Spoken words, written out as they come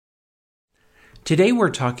Today we're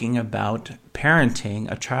talking about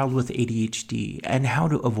parenting a child with ADHD and how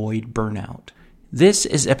to avoid burnout. This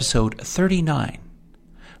is episode 39.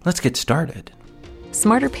 Let's get started.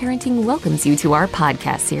 Smarter Parenting welcomes you to our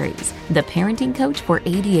podcast series, The Parenting Coach for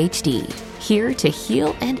ADHD. Here to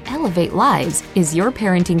heal and elevate lives is your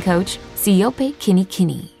parenting coach, Siope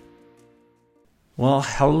Kinikini. Well,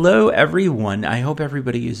 hello everyone. I hope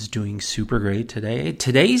everybody is doing super great today.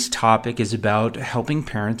 Today's topic is about helping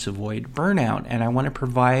parents avoid burnout, and I want to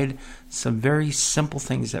provide some very simple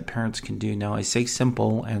things that parents can do. Now, I say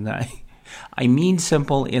simple, and I mean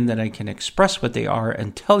simple in that I can express what they are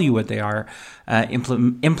and tell you what they are.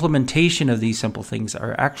 Implementation of these simple things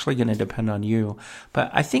are actually going to depend on you,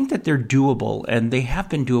 but I think that they're doable, and they have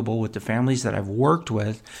been doable with the families that I've worked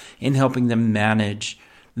with in helping them manage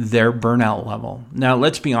their burnout level. Now,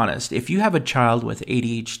 let's be honest. If you have a child with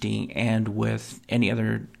ADHD and with any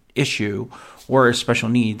other issue or special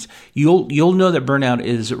needs, you'll know that burnout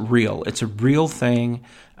is real. It's a real thing.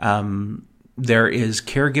 There is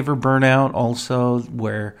caregiver burnout also,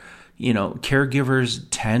 where caregivers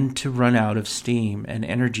tend to run out of steam and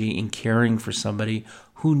energy in caring for somebody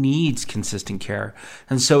who needs consistent care.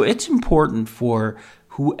 And so it's important for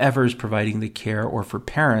whoever is providing the care, or for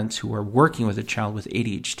parents who are working with a child with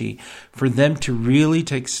ADHD, for them to really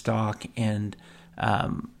take stock and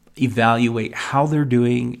evaluate how they're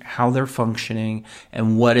doing, how they're functioning,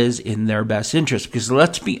 and what is in their best interest. Because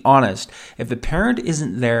let's be honest, if the parent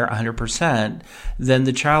isn't there 100%, then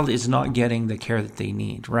the child is not getting the care that they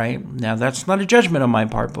need, right? Now, that's not a judgment on my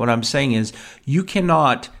part, but what I'm saying is you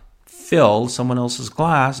cannot fill someone else's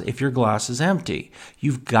glass if your glass is empty.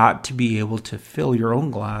 You've got to be able to fill your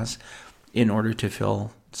own glass in order to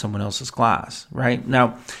fill someone else's glass, right?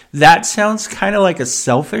 Now, that sounds kind of like a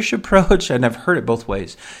selfish approach, and I've heard it both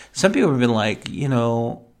ways. Some people have been like,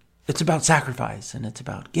 it's about sacrifice and it's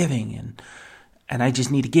about giving, and I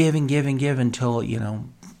just need to give and give and give until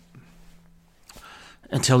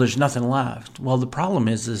there's nothing left. Well, the problem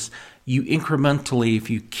is you incrementally, if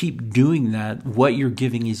you keep doing that, what you're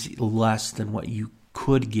giving is less than what you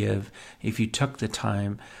could give if you took the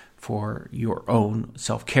time for your own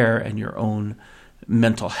self-care and your own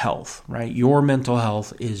mental health, right? Your mental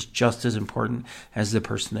health is just as important as the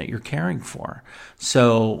person that you're caring for.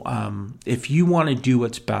 So if you want to do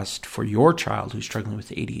what's best for your child who's struggling with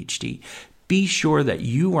ADHD, be sure that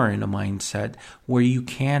you are in a mindset where you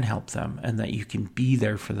can help them and that you can be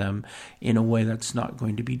there for them in a way that's not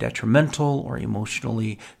going to be detrimental or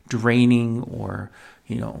emotionally draining or,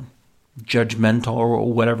 judgmental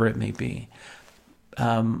or whatever it may be.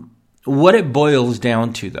 What it boils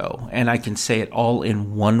down to, though, and I can say it all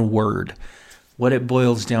in one word, what it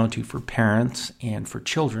boils down to for parents and for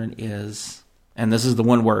children is, and this is the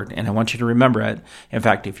one word, and I want you to remember it. In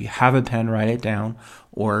fact, if you have a pen, write it down,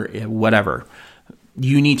 or whatever.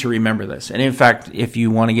 You need to remember this. And in fact, if you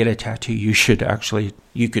want to get a tattoo, you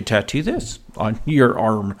could tattoo this on your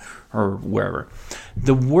arm or wherever.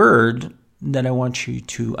 The word that I want you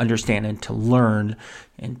to understand and to learn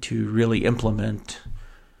and to really implement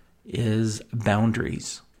is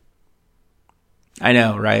boundaries. I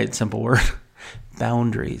know, right? Simple word.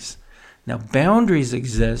 Boundaries. Now, boundaries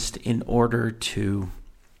exist in order to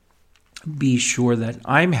be sure that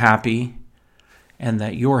I'm happy and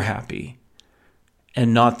that you're happy,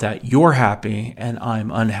 and not that you're happy and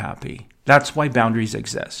I'm unhappy. That's why boundaries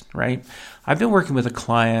exist, right? I've been working with a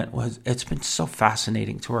client. It's been so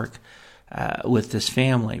fascinating to work with this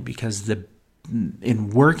family, because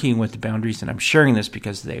in working with the boundaries, and I'm sharing this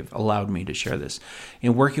because they've allowed me to share this,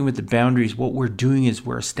 in working with the boundaries, what we're doing is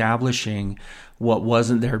we're establishing what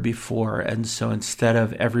wasn't there before. And so instead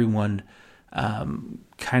of everyone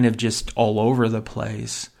kind of just all over the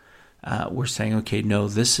place, we're saying, okay, no,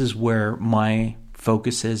 this is where my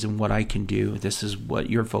focus is and what I can do. This is what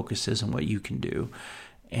your focus is and what you can do.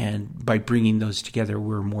 And by bringing those together,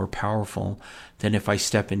 we're more powerful than if I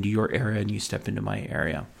step into your area and you step into my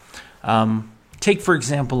area. Take, for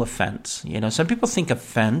example, a fence. Some people think a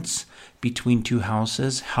fence between two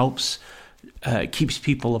houses keeps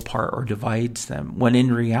people apart or divides them, when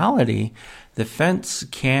in reality, the fence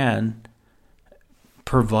can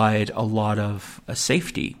provide a lot of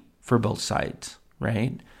safety for both sides,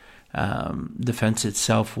 right? The fence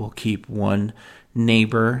itself will keep one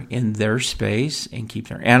neighbor in their space and keep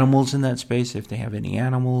their animals in that space if they have any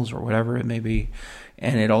animals or whatever it may be.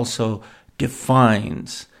 And it also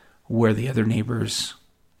defines where the other neighbor's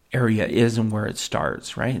area is and where it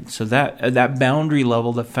starts, right? So that boundary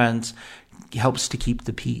level, the fence, helps to keep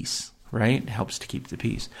the peace, right? Helps to keep the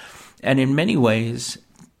peace. And in many ways,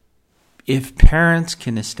 if parents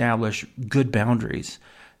can establish good boundaries,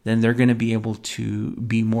 then they're going to be able to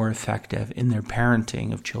be more effective in their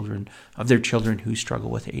parenting of their children who struggle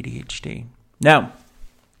with ADHD. Now,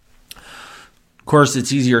 of course,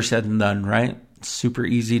 it's easier said than done, right? It's super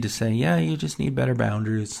easy to say, yeah, you just need better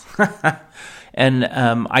boundaries. And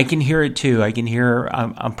I can hear it too.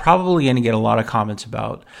 I'm probably going to get a lot of comments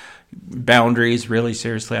about boundaries. Really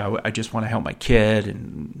seriously, I just want to help my kid,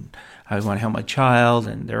 and I want to help my child,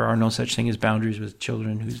 and there are no such thing as boundaries with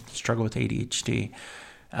children who struggle with ADHD.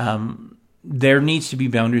 There needs to be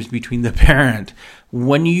boundaries between the parent.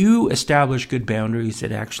 When you establish good boundaries,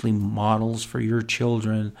 it actually models for your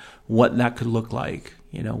children what that could look like,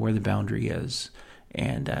 where the boundary is.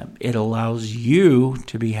 And it allows you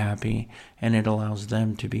to be happy, and it allows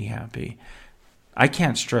them to be happy. I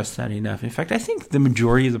can't stress that enough. In fact, I think the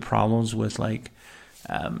majority of the problems with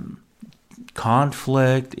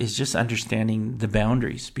conflict is just understanding the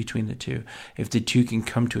boundaries between the two. If the two can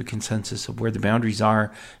come to a consensus of where the boundaries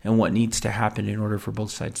are and what needs to happen in order for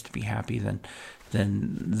both sides to be happy, then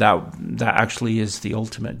that actually is the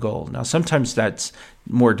ultimate goal. Now, sometimes that's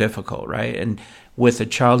more difficult, right? And with a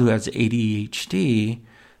child who has ADHD,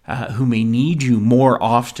 who may need you more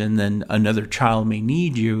often than another child may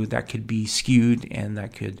need you, that could be skewed and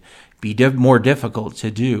that could be more difficult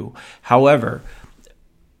to do. However,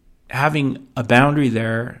 having a boundary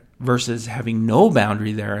there versus having no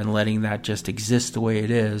boundary there and letting that just exist the way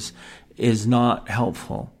it is not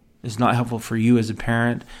helpful. It's not helpful for you as a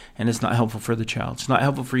parent, and it's not helpful for the child. It's not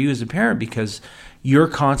helpful for you as a parent because you're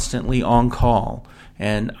constantly on call.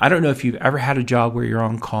 And I don't know if you've ever had a job where you're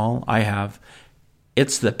on call. I have.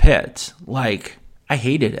 It's the pit. I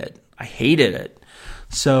hated it.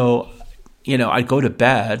 So, I'd go to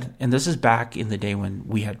bed, and this is back in the day when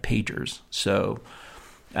we had pagers. So,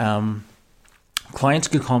 clients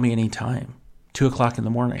could call me anytime, 2:00 in the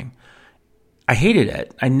morning. I hated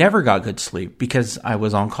it. I never got good sleep because I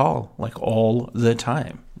was on call all the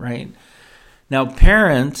time, right? Now,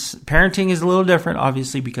 parenting is a little different,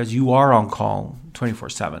 obviously, because you are on call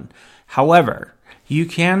 24/7. However, you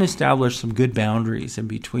can establish some good boundaries in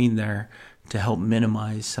between there to help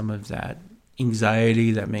minimize some of that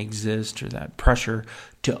anxiety that may exist or that pressure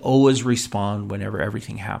to always respond whenever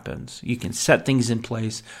everything happens. You can set things in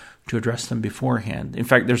place to address them beforehand. In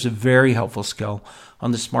fact, there's a very helpful skill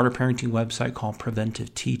on the Smarter Parenting website called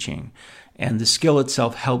preventive teaching. And the skill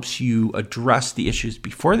itself helps you address the issues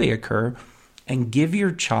before they occur and give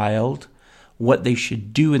your child what they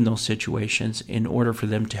should do in those situations in order for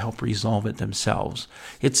them to help resolve it themselves.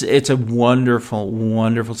 It's a wonderful,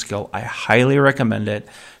 wonderful skill. I highly recommend it.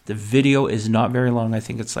 The video is not very long. I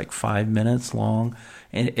think it's 5 minutes long,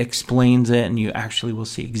 and it explains it, and you actually will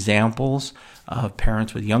see examples of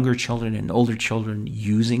parents with younger children and older children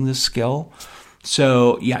using the skill.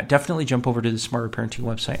 So yeah, definitely jump over to the Smarter Parenting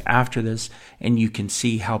website after this, and you can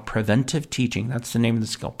see how preventive teaching, that's the name of the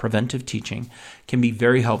skill, preventive teaching, can be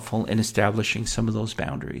very helpful in establishing some of those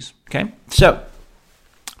boundaries. Okay, so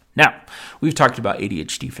now we've talked about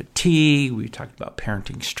ADHD fatigue, we've talked about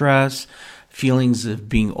parenting stress, feelings of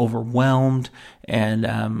being overwhelmed, and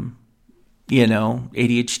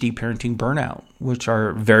ADHD parenting burnout, which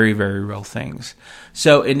are very, very real things.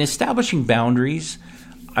 So in establishing boundaries,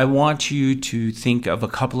 I want you to think of a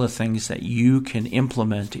couple of things that you can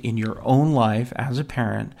implement in your own life as a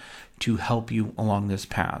parent to help you along this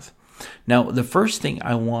path. Now, the first thing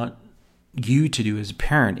I want you to do as a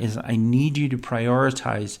parent is I need you to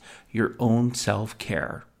prioritize your own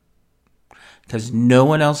self-care, because no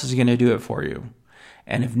one else is going to do it for you.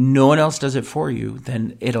 And if no one else does it for you,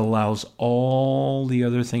 then it allows all the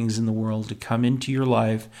other things in the world to come into your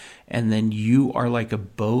life, and then you are like a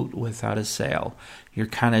boat without a sail. You're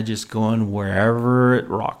kind of just going wherever it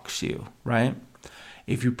rocks you, right?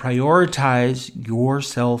 If you prioritize your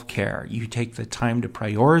self-care, you take the time to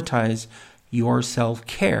prioritize your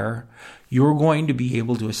self-care, you're going to be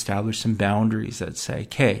able to establish some boundaries that say,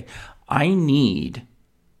 okay, I need,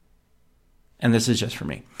 and this is just for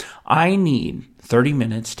me, I need 30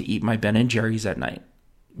 minutes to eat my Ben & Jerry's at night,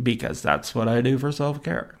 because that's what I do for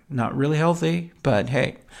self-care. Not really healthy, but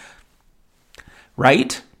hey,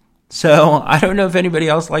 right? So I don't know if anybody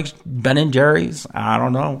else likes Ben & Jerry's. I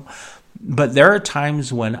don't know. But there are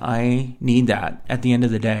times when I need that at the end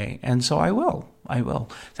of the day. And so I will.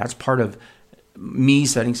 That's part of me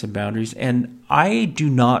setting some boundaries. And I do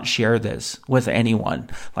not share this with anyone.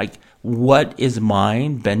 What is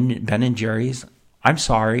mine, Ben & Jerry's? I'm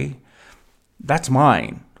sorry. That's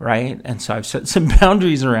mine, right? And so I've set some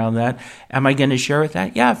boundaries around that. Am I going to share with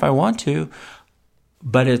that? Yeah, if I want to.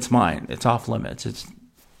 But it's mine. It's off limits. It's,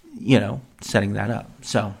 setting that up.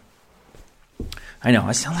 So I know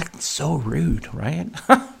I sound like so rude, right?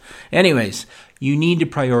 Anyways, you need to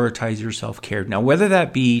prioritize your self-care. Now, whether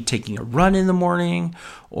that be taking a run in the morning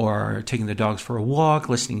or taking the dogs for a walk,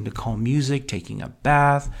 listening to calm music, taking a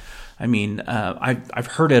bath. I mean, I've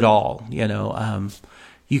heard it all,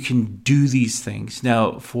 you can do these things.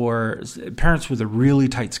 Now, for parents with a really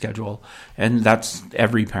tight schedule, and that's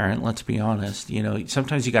every parent, let's be honest,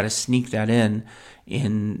 sometimes you got to sneak that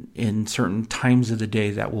in certain times of the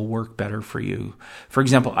day that will work better for you. For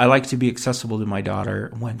example, I like to be accessible to my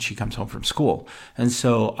daughter when she comes home from school. And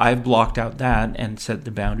so I've blocked out that and set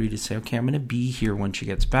the boundary to say, okay, I'm going to be here when she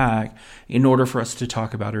gets back in order for us to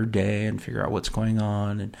talk about her day and figure out what's going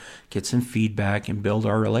on and get some feedback and build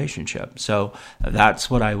our relationship. So that's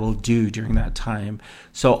what I will do during that time.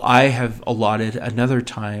 So I have allotted another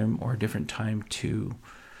time or a different time to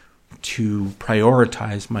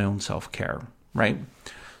prioritize my own self-care. Right?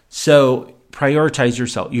 So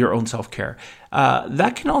prioritize your own self-care.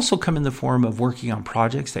 That can also come in the form of working on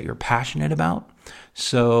projects that you're passionate about.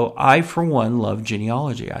 So I, for one, love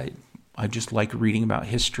genealogy. I just like reading about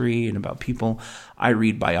history and about people. I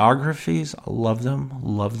read biographies. I love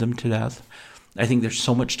them to death. I think there's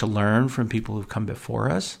so much to learn from people who've come before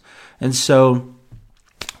us. And so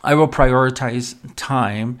I will prioritize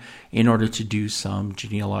time in order to do some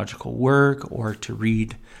genealogical work or to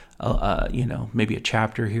read maybe a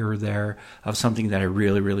chapter here or there of something that I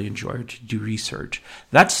really, really enjoy, to do research.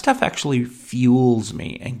 That stuff actually fuels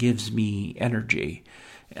me and gives me energy.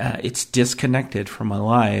 It's disconnected from my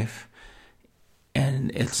life,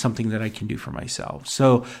 and it's something that I can do for myself.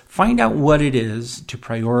 So find out what it is to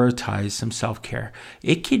prioritize some self-care.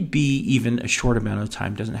 It could be even a short amount of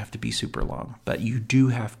time, doesn't have to be super long, but you do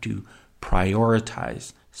have to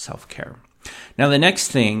prioritize self-care. Now, the next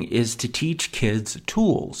thing is to teach kids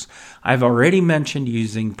tools. I've already mentioned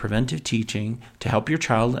using preventive teaching to help your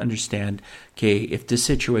child understand, okay, if this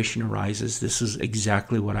situation arises, this is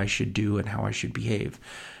exactly what I should do and how I should behave.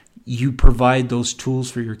 You provide those tools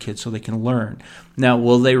for your kids so they can learn. Now,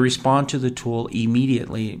 will they respond to the tool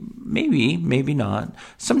immediately? Maybe, maybe not.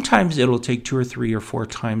 Sometimes it'll take 2 or 3 or 4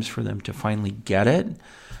 times for them to finally get it.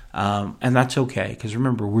 And that's okay, because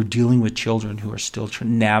remember, we're dealing with children who are still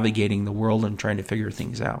navigating the world and trying to figure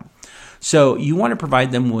things out. So you want to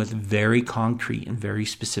provide them with very concrete and very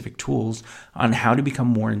specific tools on how to become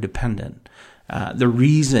more independent. The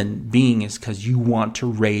reason being is because you want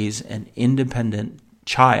to raise an independent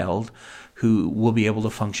child who will be able to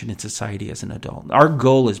function in society as an adult. Our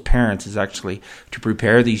goal as parents is actually to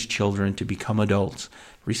prepare these children to become adults,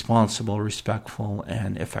 responsible, respectful,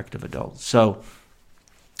 and effective adults. So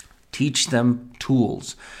teach them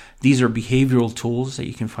tools. These are behavioral tools that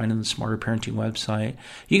you can find on the Smarter Parenting website.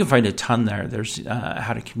 You can find a ton there. There's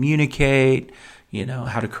how to communicate,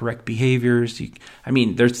 how to correct behaviors.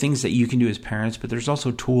 There's things that you can do as parents, but there's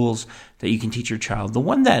also tools that you can teach your child. The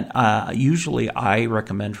one that usually I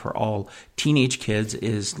recommend for all teenage kids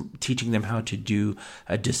is teaching them how to do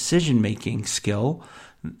a decision-making skill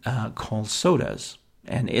called SOTAs.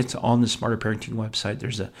 And it's on the Smarter Parenting website.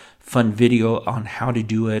 There's a fun video on how to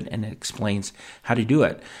do it, and it explains how to do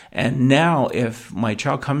it. And now if my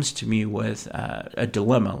child comes to me with a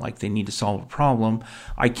dilemma, like they need to solve a problem,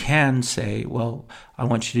 I can say, well, I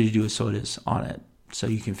want you to do a SOTAs on it, so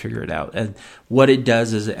you can figure it out. And what it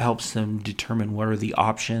does is it helps them determine what are the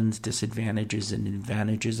options, disadvantages, and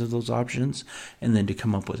advantages of those options, and then to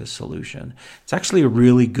come up with a solution. It's actually a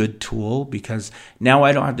really good tool because now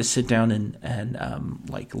I don't have to sit down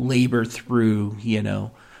and labor through,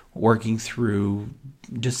 working through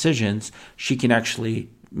decisions. She can actually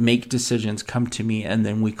make decisions, come to me, and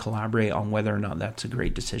then we collaborate on whether or not that's a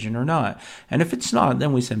great decision or not. And if it's not,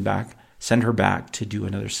 then we send her back to do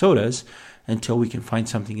another SOTAs until we can find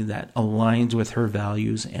something that aligns with her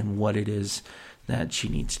values and what it is that she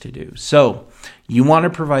needs to do. So you want to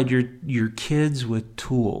provide your kids with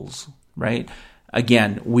tools, right?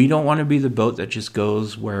 Again, we don't want to be the boat that just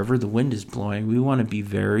goes wherever the wind is blowing. We want to be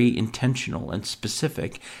very intentional and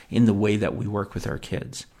specific in the way that we work with our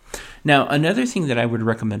kids. Now, another thing that I would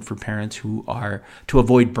recommend for parents who are to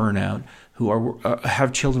avoid burnout, who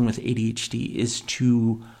have children with ADHD, is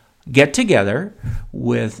to get together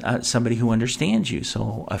with somebody who understands you.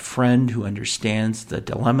 So a friend who understands the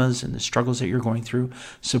dilemmas and the struggles that you're going through,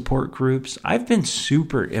 support groups. I've been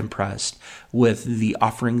super impressed with the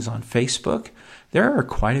offerings on Facebook. There are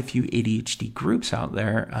quite a few ADHD groups out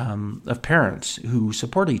there of parents who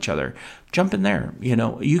support each other. Jump in there.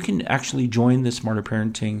 You can actually join the Smarter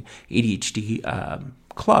Parenting ADHD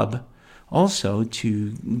club also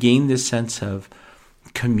to gain this sense of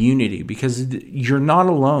community, because you're not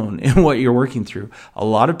alone in what you're working through. A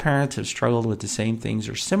lot of parents have struggled with the same things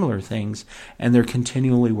or similar things, and they're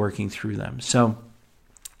continually working through them. So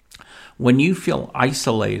When you feel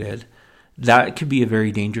isolated, that could be a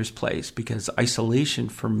very dangerous place, because isolation,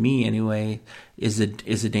 for me anyway, is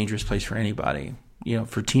a dangerous place for anybody.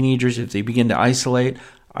 For teenagers, if they begin to isolate,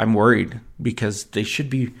 I'm worried, because they should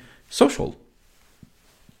be social.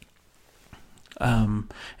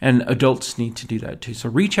 And adults need to do that too. So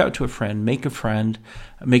reach out to a friend, make a friend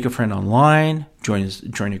online,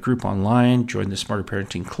 join a group online, join the Smarter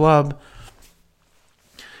Parenting Club.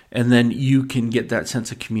 And then you can get that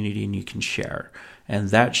sense of community and you can share. And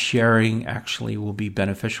that sharing actually will be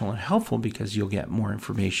beneficial and helpful, because you'll get more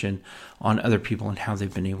information on other people and how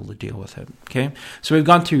they've been able to deal with it. Okay. So we've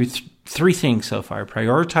gone through three things so far.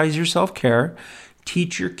 Prioritize your self-care.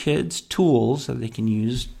 Teach your kids tools that they can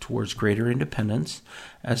use towards greater independence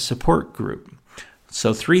as support group.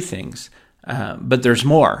 So 3 things. But there's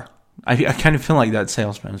more. I kind of feel like that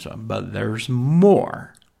salesman, but there's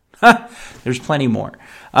more. There's plenty more.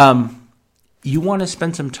 You want to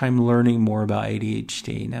spend some time learning more about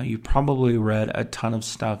ADHD. Now, you've probably read a ton of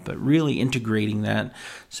stuff, but really integrating that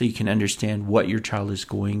so you can understand what your child is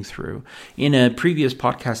going through. In a previous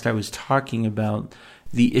podcast, I was talking about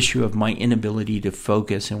the issue of my inability to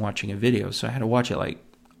focus in watching a video. So I had to watch it like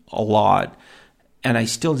a lot, and I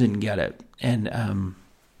still didn't get it. And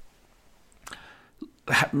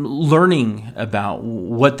learning about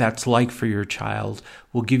what that's like for your child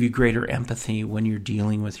will give you greater empathy when you're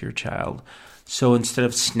dealing with your child. So instead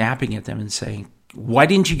of snapping at them and saying, "Why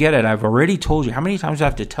didn't you get it? I've already told you." How many times do I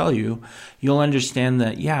have to tell you? You'll understand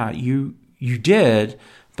that, yeah, you did,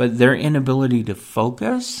 but their inability to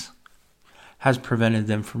focus has prevented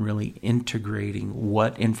them from really integrating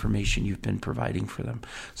what information you've been providing for them.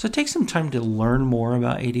 So take some time to learn more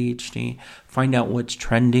about ADHD, find out what's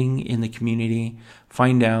trending in the community,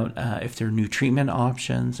 find out if there are new treatment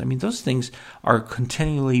options. I mean, those things are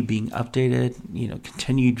continually being updated.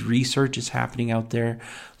 Continued research is happening out there.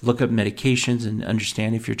 Look up medications and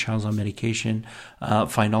understand if your child's on medication.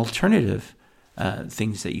 Find alternative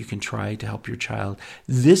things that you can try to help your child.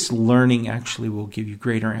 This learning actually will give you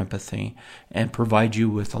greater empathy and provide you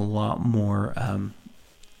with a lot more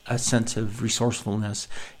a sense of resourcefulness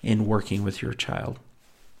in working with your child.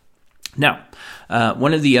 Now,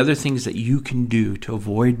 one of the other things that you can do to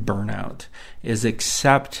avoid burnout is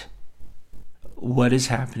accept what is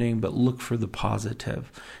happening, but look for the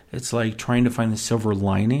positive. It's like trying to find the silver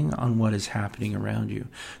lining on what is happening around you.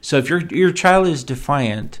 So if your child is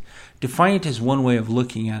defiant is one way of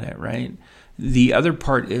looking at it, right? The other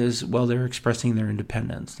part is, well, they're expressing their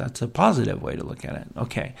independence. That's a positive way to look at it.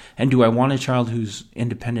 Okay. And do I want a child who's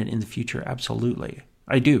independent in the future? Absolutely.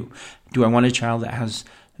 I do. Do I want a child that has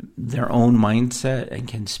their own mindset and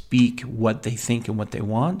can speak what they think and what they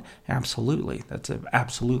want? Absolutely. That's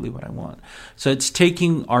absolutely what I want. So it's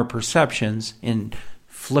taking our perceptions and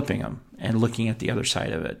flipping them and looking at the other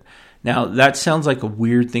side of it. Now, that sounds like a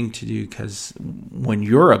weird thing to do, because when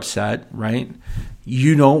you're upset, right,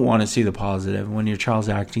 you don't want to see the positive. When your child's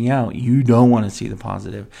acting out, you don't want to see the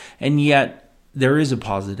positive. And yet, there is a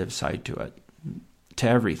positive side to it, to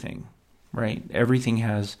everything, right? Everything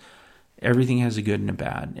has a good and a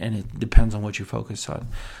bad, and it depends on what you focus on.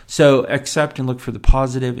 So accept and look for the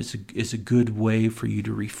positive is a good way for you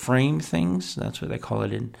to reframe things. That's what they call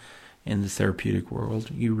it in the therapeutic world.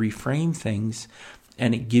 You reframe things,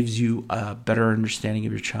 and it gives you a better understanding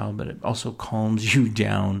of your child, but it also calms you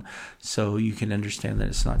down so you can understand that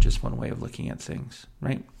it's not just one way of looking at things,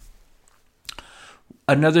 right?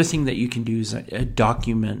 Another thing that you can do is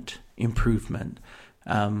document improvement.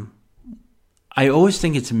 I always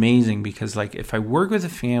think it's amazing, because like if I work with a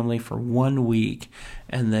family for 1 week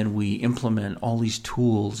and then we implement all these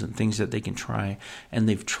tools and things that they can try, and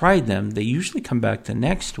they've tried them, they usually come back the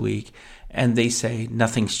next week and they say,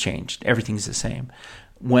 nothing's changed. Everything's the same.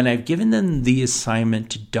 When I've given them the assignment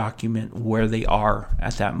to document where they are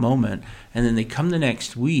at that moment, and then they come the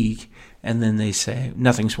next week and then they say,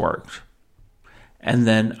 nothing's worked. And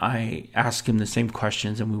then I ask them the same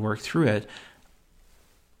questions and we work through it.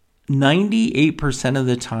 98% of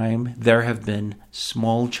the time, there have been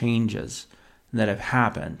small changes that have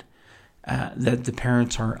happened that the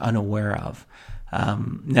parents are unaware of.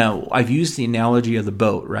 Now, I've used the analogy of the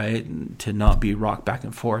boat, right, to not be rocked back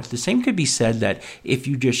and forth. The same could be said that if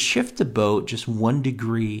you just shift the boat just 1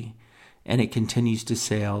 degree and it continues to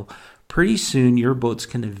sail, pretty soon your boat's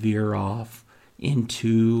going to veer off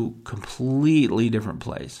into completely different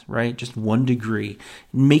place, right? Just 1 degree.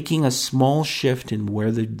 Making a small shift in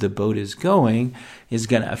where the boat is going is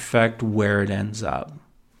going to affect where it ends up,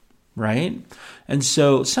 right? And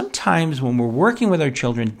so sometimes when we're working with our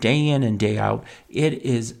children day in and day out, it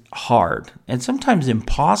is hard and sometimes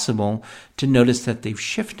impossible to notice that they've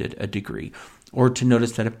shifted a degree. or to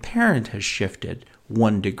notice that a parent has shifted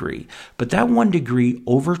 1 degree. But that 1 degree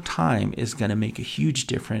over time is going to make a huge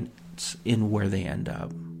difference in where they end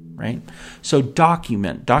up, right? So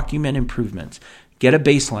document improvements. Get a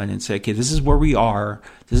baseline and say, okay, this is where we are.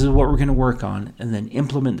 This is what we're going to work on. And then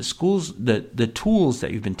implement the tools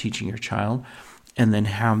that you've been teaching your child, and then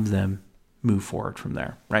have them move forward from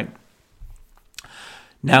there, right?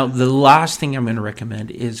 Now, the last thing I'm going to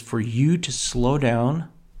recommend is for you to slow down,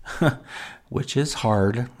 which is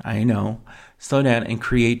hard, I know. Slow down and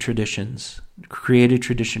create traditions. Create a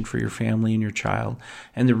tradition for your family and your child.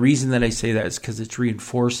 And the reason that I say that is because it's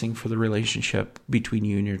reinforcing for the relationship between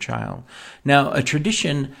you and your child. Now, a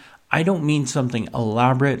tradition, I don't mean something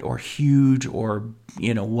elaborate or huge or,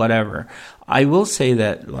 whatever. I will say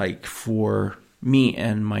that, like, for me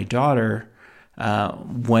and my daughter,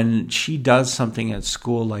 when she does something at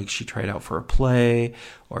school, like she tried out for a play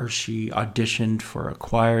or she auditioned for a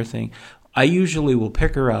choir thing, I usually will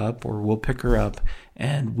pick her up, or we'll pick her up,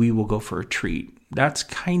 and we will go for a treat. That's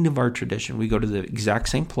kind of our tradition. We go to the exact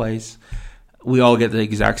same place. We all get the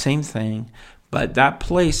exact same thing. But that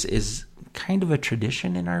place is kind of a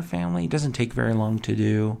tradition in our family. It doesn't take very long to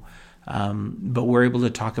do. But we're able to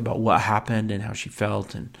talk about what happened and how she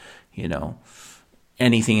felt and,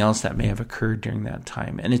 anything else that may have occurred during that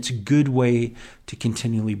time. And it's a good way to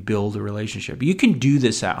continually build a relationship. You can do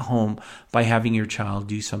this at home by having your child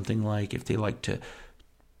do something like, if they like to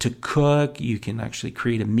cook, you can actually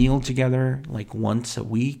create a meal together like once a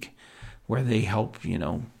week where they help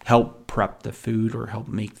prep the food or help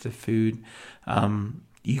make the food.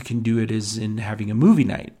 You can do it as in having a movie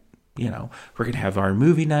night. We're going to have our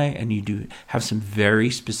movie night, and you do have some very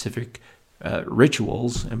specific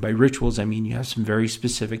rituals, and by rituals I mean you have some very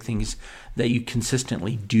specific things that you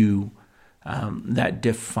consistently do that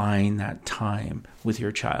define that time with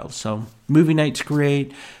your child. So movie night's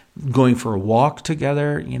great. Going for a walk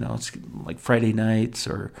together, it's like Friday nights,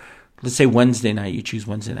 or let's say Wednesday night. You choose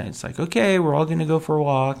Wednesday night. It's like, okay, we're all going to go for a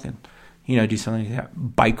walk and do something like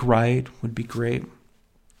that. Bike ride would be great.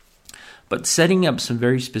 But setting up some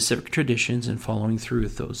very specific traditions and following through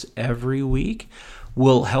with those every week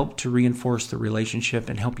will help to reinforce the relationship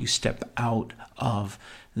and help you step out of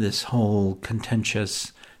this whole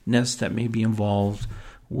contentiousness that may be involved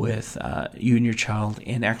with you and your child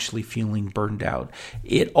and actually feeling burned out.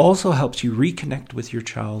 It also helps you reconnect with your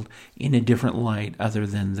child in a different light other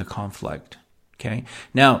than the conflict. Okay?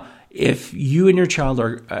 Now, if you and your child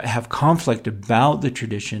have conflict about the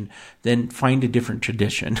tradition, then find a different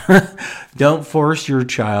tradition. Don't force your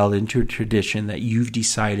child into a tradition that you've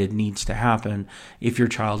decided needs to happen if your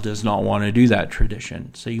child does not want to do that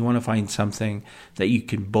tradition. So you want to find something that you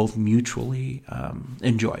can both mutually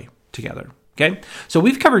enjoy together. Okay? So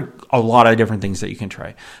we've covered a lot of different things that you can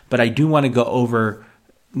try, but I do want to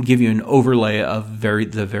give you an overlay of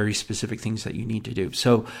the very specific things that you need to do.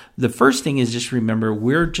 So the first thing is just remember,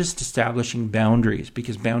 we're just establishing boundaries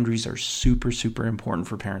because boundaries are super, super important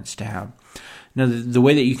for parents to have. Now, the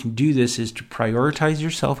way that you can do this is to prioritize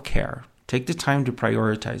your self-care. Take the time to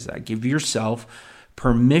prioritize that. Give yourself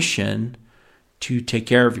permission to take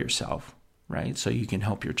care of yourself, right? So you can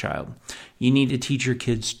help your child. You need to teach your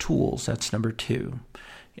kids tools. That's number 2.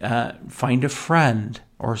 Find a friend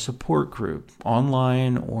or a support group,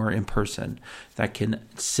 online or in person, that can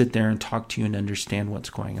sit there and talk to you and understand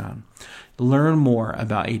what's going on. Learn more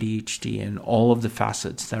about ADHD and all of the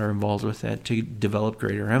facets that are involved with it to develop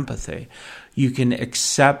greater empathy. You can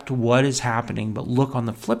accept what is happening, but look on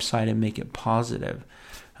the flip side and make it positive.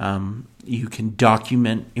 You can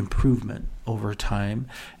document improvement over time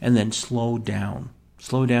and then slow down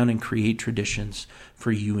and create traditions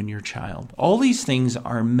for you and your child. All these things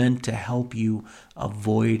are meant to help you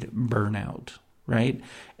avoid burnout, right?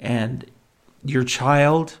 And your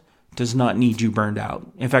child does not need you burned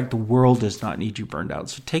out. In fact, the world does not need you burned out.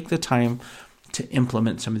 So take the time to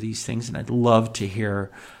implement some of these things, and I'd love to hear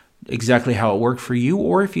exactly how it worked for you,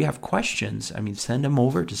 or if you have questions, send them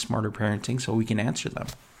over to Smarter Parenting so we can answer them.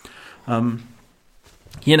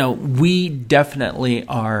 We definitely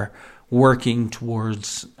are working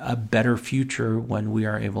towards a better future when we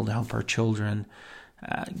are able to help our children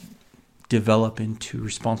develop into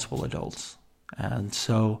responsible adults. And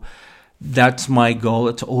so that's my goal.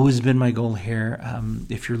 It's always been my goal here.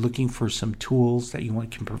 If you're looking for some tools that you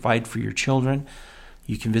can provide for your children,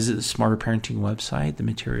 you can visit the Smarter Parenting website. The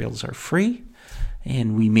materials are free,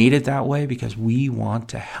 and we made it that way because we want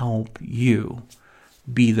to help you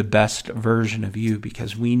be the best version of you,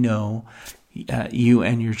 because we know you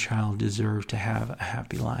and your child deserve to have a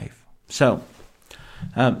happy life. So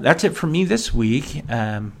that's it for me this week.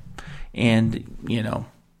 And,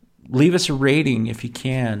 leave us a rating if you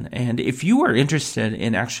can. And if you are interested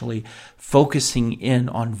in actually focusing in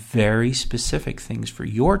on very specific things for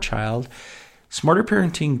your child, Smarter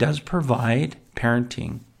Parenting does provide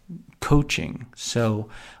parenting coaching. So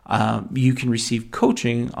you can receive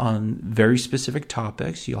coaching on very specific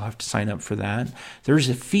topics. You'll have to sign up for that. There's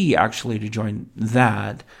a fee actually to join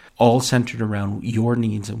that, all centered around your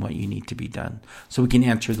needs and what you need to be done. So we can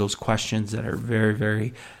answer those questions that are very,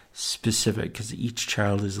 very specific, because each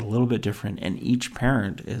child is a little bit different and each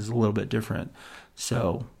parent is a little bit different.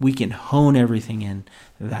 So we can hone everything in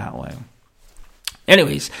that way.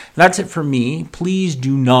 Anyways, that's it for me. Please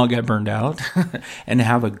do not get burned out and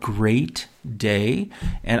have a great day.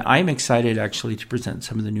 And I'm excited actually to present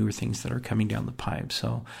some of the newer things that are coming down the pipe.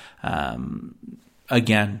 So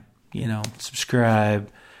again,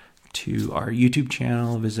 subscribe to our YouTube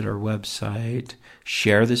channel, visit our website,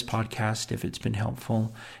 share this podcast if it's been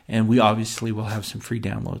helpful, and we obviously will have some free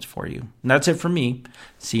downloads for you. And that's it for me.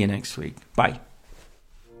 See you next week. Bye.